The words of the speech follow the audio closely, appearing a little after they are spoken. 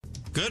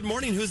Good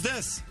morning. Who's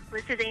this?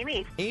 This is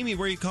Amy. Amy,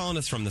 where are you calling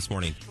us from this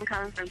morning? I'm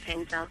calling from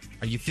Painesville.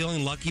 Are you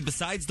feeling lucky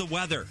besides the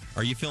weather?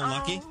 Are you feeling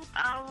lucky?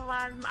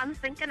 I'm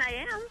thinking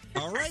I am.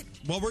 All right.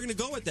 Well, we're going to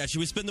go with that. Should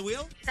we spin the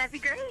wheel? That'd be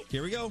great.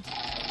 Here we go.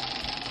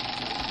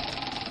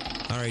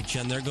 All right,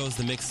 Jen, there goes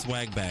the mixed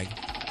swag bag.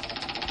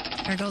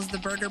 There goes the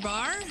burger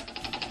bar.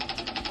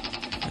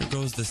 There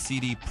goes the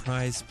CD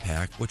prize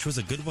pack, which was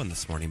a good one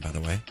this morning, by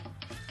the way.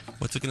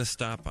 What's it going to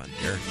stop on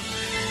here?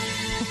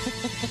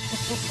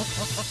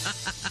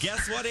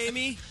 Guess what,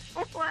 Amy?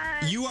 What?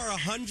 You are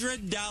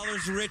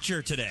 $100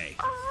 richer today.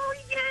 Oh,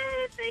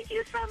 yay. Thank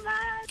you so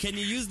much. Can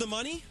you use the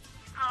money?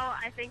 Oh,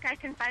 I think I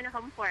can find a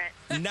home for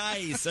it.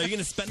 Nice. Are you going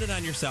to spend it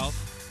on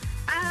yourself?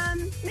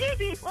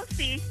 Maybe. We'll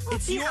see.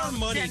 It's see your how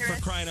money, generous.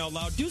 for crying out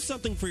loud. Do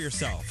something for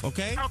yourself,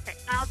 okay? Okay,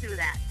 I'll do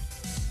that.